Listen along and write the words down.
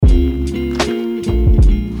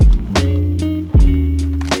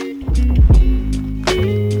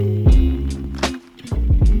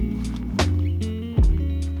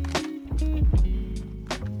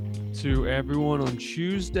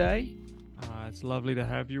Tuesday. It's lovely to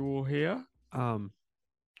have you all here. Um,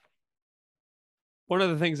 One of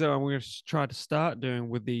the things that I'm going to try to start doing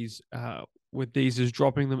with these is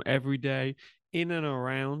dropping them every day in and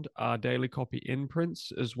around our daily copy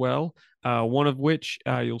imprints as well. One of which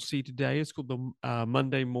you'll see today is called the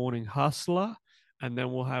Monday Morning Hustler. And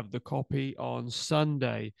then we'll have the copy on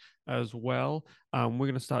Sunday as well. We're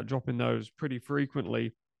going to start dropping those pretty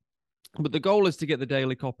frequently, but the goal is to get the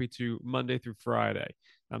daily copy to Monday through Friday.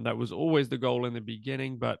 And that was always the goal in the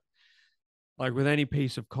beginning. But like with any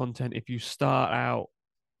piece of content, if you start out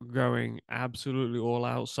going absolutely all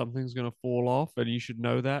out, something's going to fall off. And you should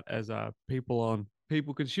know that as people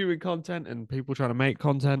consuming content and people trying to make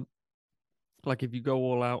content. Like if you go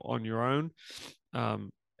all out on your own,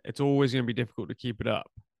 um, it's always going to be difficult to keep it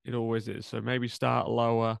up. It always is. So maybe start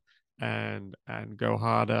lower and go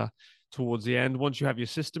harder towards the end. Once you have your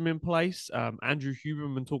system in place, Andrew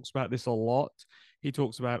Huberman talks about this a lot. He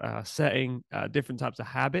talks about setting different types of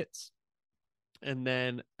habits, and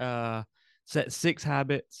then set 6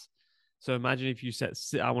 habits. So imagine if you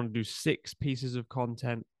I want to do 6 pieces of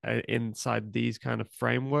content inside these kind of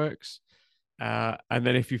frameworks. And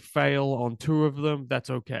then if you fail on 2 of them, that's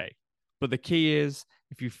okay. But the key is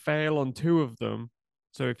if you fail on 2 of them,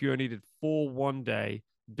 so if you only did 4 one day,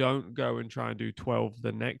 don't go and try and do 12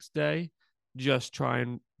 the next day. Just try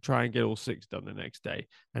and get all 6 done the next day.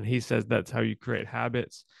 And he says that's how you create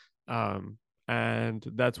habits. And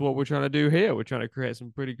that's what we're trying to do here. We're trying to create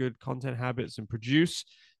some pretty good content habits and produce.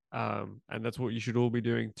 And that's what you should all be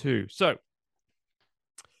doing too. So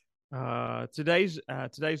today's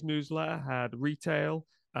newsletter had retail,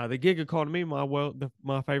 the gig economy,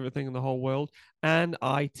 my favorite thing in the whole world, and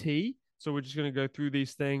IT. So we're just going to go through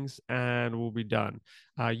these things and we'll be done.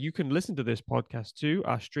 You can listen to this podcast too.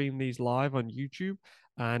 I stream these live on YouTube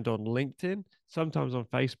and on LinkedIn, sometimes on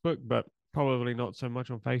Facebook, but probably not so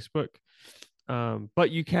much on Facebook.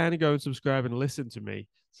 But you can go and subscribe and listen to me.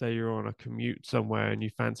 Say you're on a commute somewhere and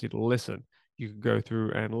you fancy to listen, you can go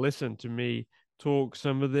through and listen to me talk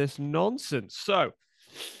some of this nonsense. So,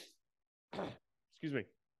 excuse me.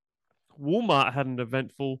 Walmart had an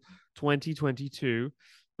eventful 2022,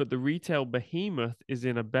 but the retail behemoth is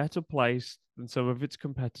in a better place than some of its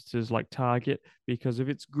competitors like Target because of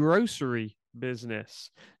its grocery business.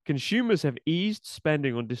 Consumers have eased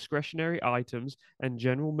spending on discretionary items and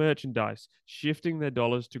general merchandise, shifting their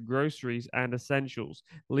dollars to groceries and essentials,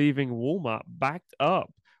 leaving Walmart backed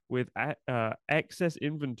up with excess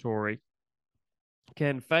inventory.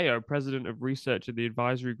 Ken Feo, president of research at the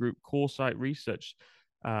advisory group Coresight Research,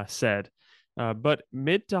 said. But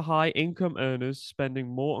mid to high income earners spending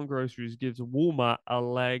more on groceries gives Walmart a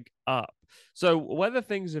leg up. So whether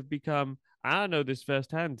things have become, I know this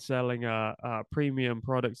firsthand, selling premium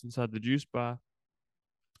products inside the juice bar.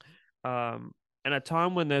 And a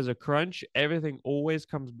time when there's a crunch, everything always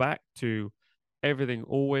comes back to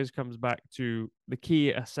the key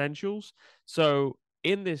essentials. So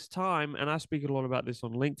in this time, and I speak a lot about this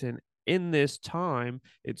on LinkedIn, in this time,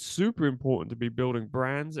 it's super important to be building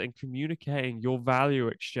brands and communicating your value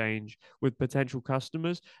exchange with potential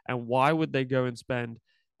customers. And why would they go and spend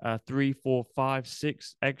three, four, five,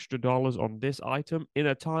 $6 extra on this item in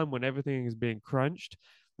a time when everything is being crunched,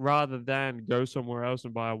 rather than go somewhere else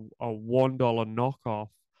and buy a $1 knockoff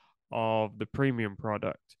of the premium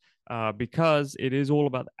product? Because it is all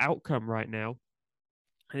about the outcome right now.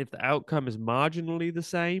 And if the outcome is marginally the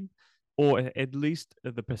same, or at least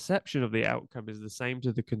the perception of the outcome is the same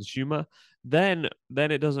to the consumer, then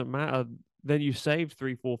it doesn't matter. Then you save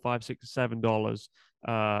three, four, five, six, $7,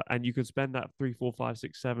 and you can spend that three, four, five,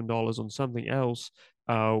 six, $7 on something else,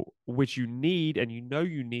 which you need, and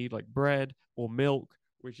you need, like bread or milk,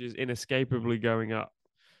 which is inescapably going up.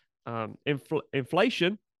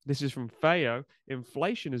 Inflation. This is from Feo.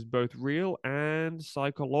 Inflation is both real and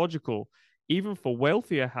psychological. Even for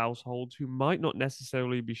wealthier households who might not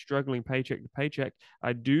necessarily be struggling paycheck to paycheck,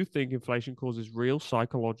 I do think inflation causes real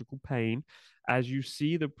psychological pain as you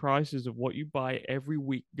see the prices of what you buy every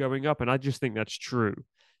week going up. And I just think that's true.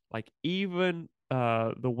 Like, even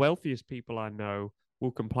the wealthiest people I know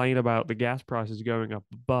will complain about the gas prices going up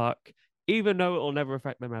a buck, even though it'll never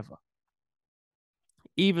affect them ever.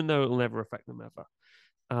 Even though it'll never affect them ever.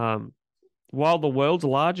 Um, while the world's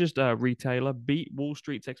largest retailer beat Wall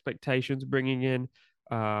Street's expectations, bringing in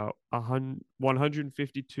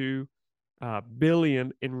 152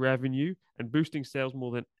 billion in revenue and boosting sales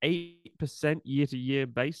more than 8% year-to-year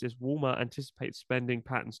basis, Walmart anticipates spending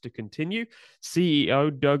patterns to continue.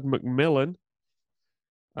 CEO Doug McMillon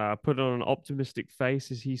put on an optimistic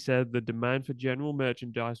face as he said the demand for general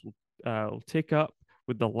merchandise will tick up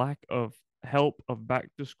with the lack of help of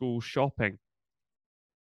back-to-school shopping.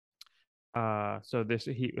 So this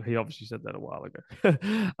he obviously said that a while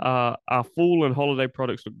ago. Our fall and holiday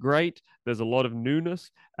products look great. There's a lot of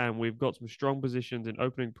newness, and we've got some strong positions in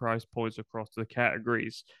opening price points across the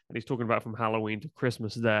categories. And he's talking about from Halloween to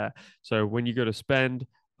Christmas there. So when you go to spend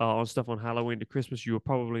on stuff on Halloween to Christmas, you are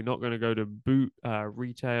probably not going to go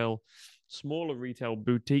to smaller retail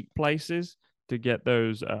boutique places to get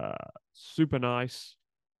those super nice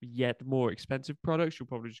yet more expensive products. You'll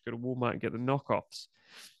probably just go to Walmart and get the knockoffs.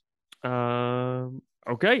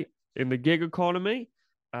 Okay, in the gig economy,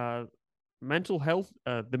 uh,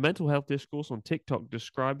 the mental health discourse on TikTok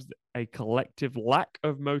describes a collective lack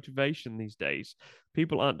of motivation these days.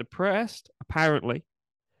 People aren't depressed, apparently.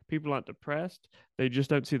 People aren't depressed. They just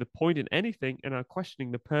don't see the point in anything and are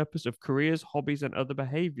questioning the purpose of careers, hobbies, and other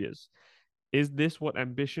behaviors. Is this what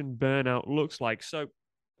ambition burnout looks like? So,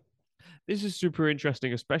 this is super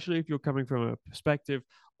interesting, especially if you're coming from a perspective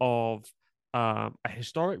of a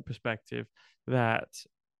historic perspective that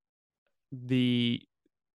the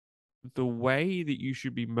the way that you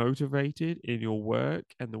should be motivated in your work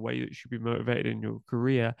and the way that you should be motivated in your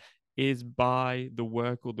career is by the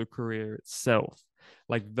work or the career itself.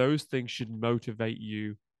 Like those things should motivate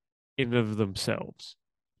you in of themselves.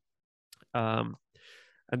 Um,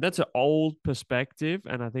 and that's an old perspective,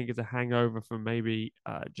 and I think it's a hangover from maybe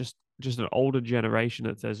just an older generation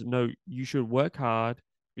that says no, you should work hard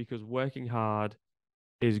because working hard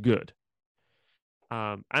is good.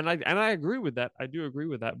 And I agree with that. I do agree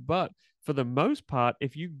with that. But for the most part,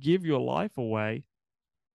 if you give your life away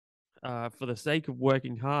for the sake of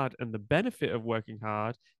working hard, and the benefit of working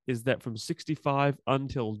hard is that from 65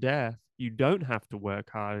 until death, you don't have to work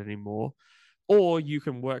hard anymore, or you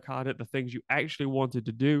can work hard at the things you actually wanted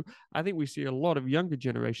to do. I think we see a lot of younger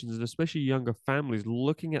generations and especially younger families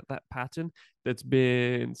looking at that pattern that's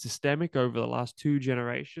been systemic over the last two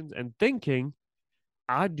generations and thinking,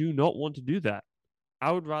 I do not want to do that.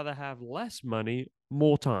 I would rather have less money,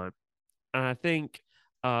 more time. And I think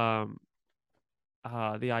um,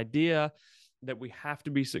 the idea that we have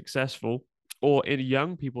to be successful, or in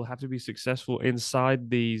young people have to be successful inside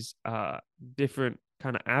these different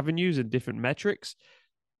kind of avenues and different metrics,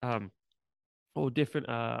 um, or different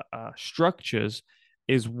structures,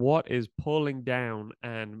 is what is pulling down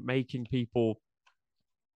and making people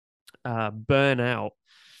burn out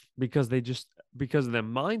because because their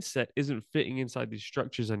mindset isn't fitting inside these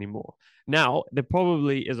structures anymore. Now, there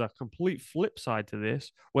probably is a complete flip side to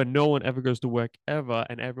this where no one ever goes to work ever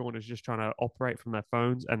and everyone is just trying to operate from their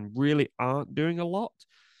phones and really aren't doing a lot.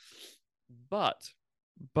 But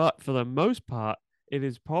but for the most part, it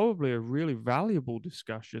is probably a really valuable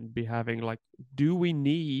discussion to be having like, do we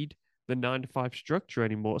need the 9 to 5 structure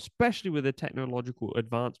anymore, especially with the technological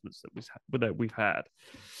advancements that we've had.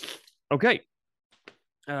 Okay,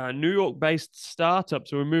 New York based startup.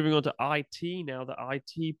 So we're moving on to IT now, the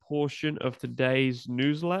IT portion of today's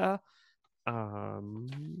newsletter.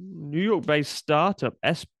 New York based startup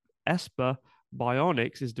Esper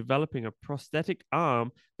Bionics is developing a prosthetic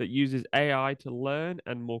arm that uses AI to learn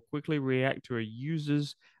and more quickly react to a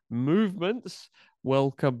user's movements.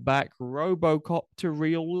 Welcome back, Robocop, to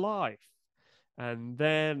real life. And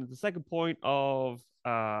then the second point of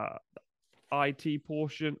IT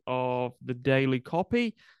portion of the daily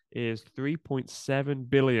copy is 3.7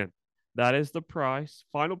 billion. That is the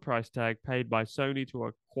final price tag paid by Sony to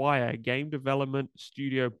acquire game development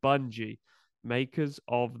studio Bungie, makers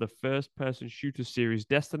of the first person shooter series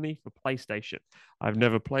Destiny for PlayStation. I've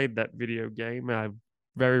never played that video game. I've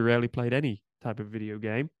very rarely played any type of video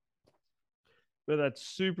game. But that's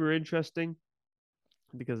super interesting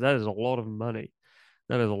because that is a lot of money.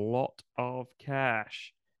 That is a lot of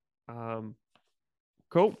cash. Um,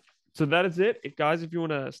 Cool. So that is it. Guys, if you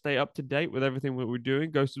want to stay up to date with everything that we're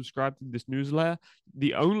doing, go subscribe to this newsletter.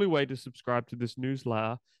 The only way to subscribe to this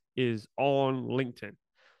newsletter is on LinkedIn.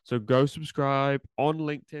 So go subscribe on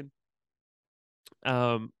LinkedIn.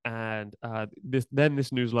 And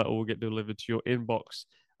this newsletter will get delivered to your inbox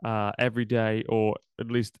every day, or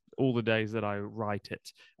at least all the days that I write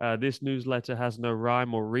it. This newsletter has no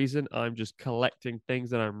rhyme or reason. I'm just collecting things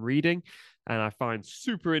that I'm reading and I find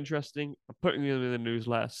super interesting. I'm putting them in the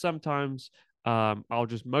newsletter. Sometimes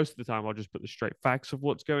most of the time, I'll just put the straight facts of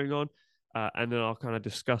what's going on. And then I'll kind of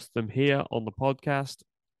discuss them here on the podcast,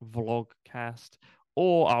 vlogcast,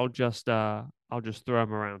 or I'll just throw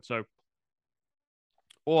them around. So,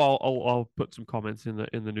 or I'll put some comments in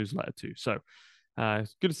the newsletter too. So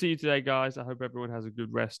it's good to see you today, guys. I hope everyone has a good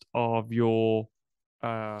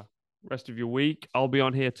uh, rest of your week. I'll be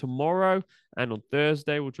on here tomorrow and on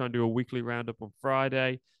Thursday. We'll try and do a weekly roundup on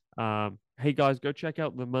Friday. Hey guys, go check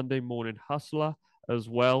out the Monday Morning Hustler as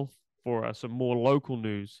well for some more local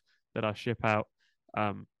news. that I ship out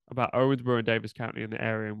about Owensboro and Davis County in the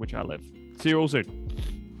area in which I live. See you all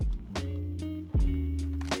soon.